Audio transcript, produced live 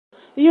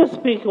You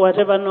speak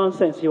whatever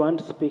nonsense you want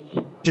to speak.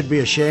 Should be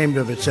ashamed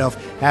of itself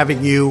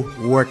having you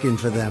working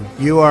for them.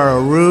 You are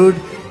a rude,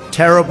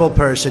 terrible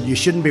person. You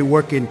shouldn't be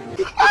working.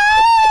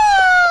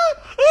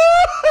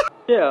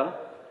 Yeah.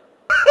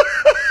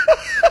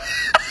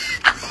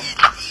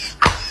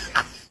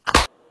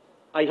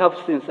 I have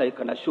sense, I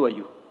can assure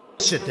you.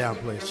 Sit down,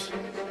 please.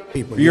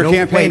 People, Your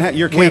campaign.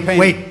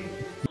 Wait.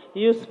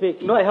 You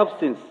speak. No, I have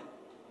sense.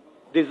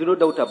 There's no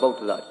doubt about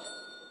that.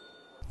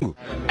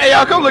 Hey,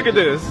 y'all, come look at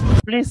this.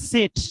 Please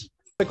sit.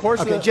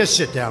 Okay, just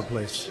sit down,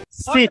 please.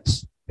 Sit.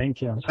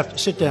 Thank you.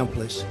 Sit down,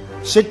 please.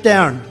 Sit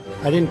down.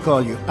 I didn't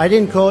call you. I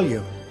didn't call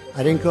you.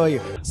 I didn't call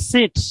you.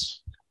 Sit.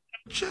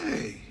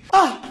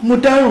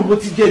 Mudaro,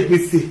 what you get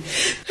with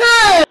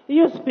it?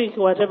 You speak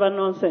whatever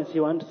nonsense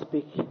you want to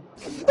speak.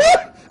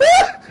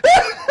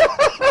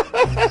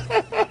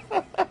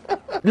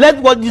 Let's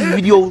watch this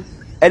video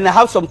and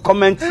have some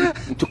comments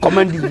to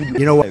comment this video.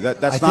 You know what?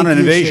 That's not an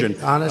invasion.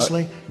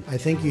 Honestly, I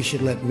think you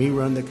should let me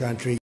run the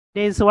country.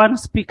 There's one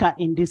speaker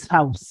in this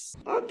house.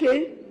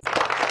 Okay.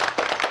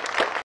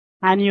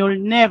 And you'll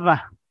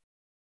never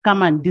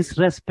come and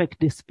disrespect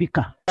the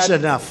speaker. That's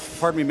enough.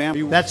 Pardon me,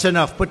 ma'am. That's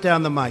enough. Put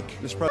down the mic.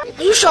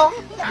 Are you sure?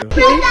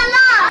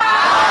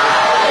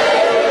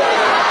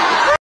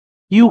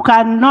 You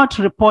cannot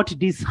report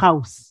this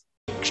house.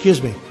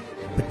 Excuse me.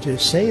 But to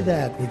say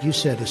that, what you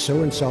said is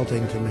so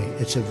insulting to me.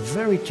 It's a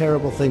very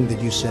terrible thing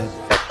that you said.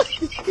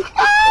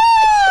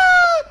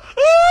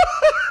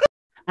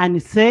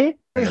 And say,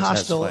 Very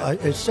hostile.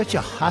 It's such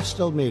a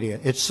hostile media.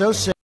 It's so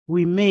sad.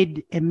 we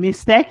made a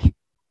mistake.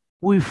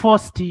 We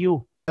forced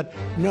you.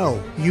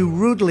 No, you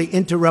rudely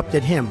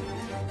interrupted him.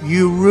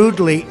 You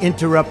rudely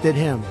interrupted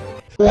him.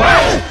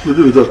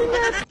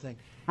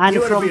 And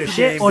You ought to from be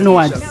today ashamed of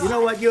onwards, yourself. You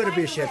know what? You ought to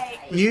be ashamed.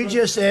 You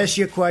just asked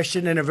your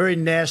question in a very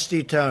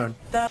nasty tone,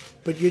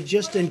 but you're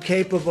just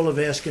incapable of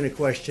asking a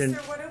question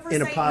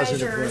in a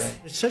positive way.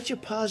 It's such a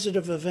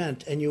positive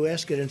event, and you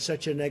ask it in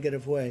such a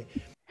negative way.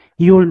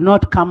 you will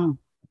not come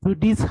to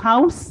this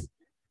house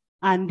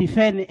and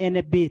defend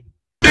any bit.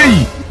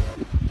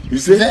 You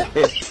see that?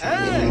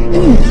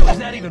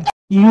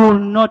 You will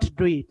not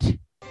do it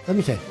Let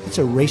me tell you, it's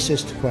a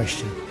racist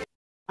question.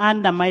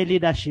 under my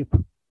leadership.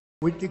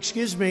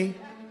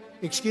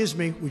 Excuse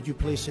me, would you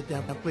please sit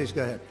down? Please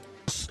go ahead.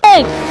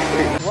 Hey!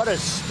 What a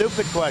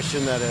stupid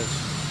question that is.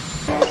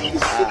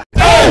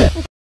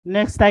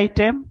 Next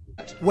item.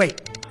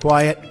 Wait,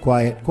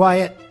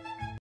 quiet.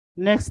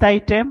 Next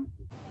item.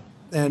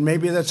 And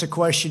maybe that's a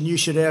question you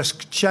should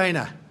ask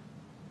China.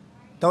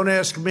 Don't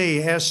ask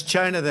me, ask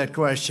China that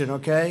question,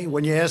 okay?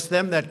 When you ask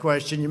them that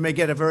question, you may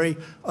get a very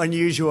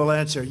unusual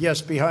answer.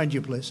 Yes, behind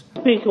you, please.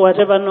 Speak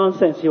whatever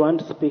nonsense you want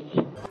to speak.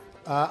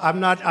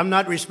 I'm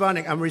not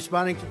responding. I'm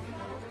responding to...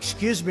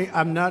 Excuse me,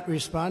 I'm not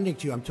responding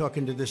to you. I'm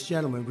talking to this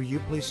gentleman. Will you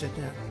please sit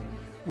down?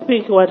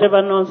 Speak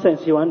whatever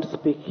nonsense you want to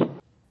speak.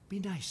 Be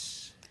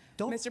nice.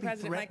 Don't Mr. be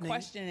President, my threatening.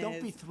 question Don't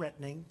is- be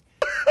threatening.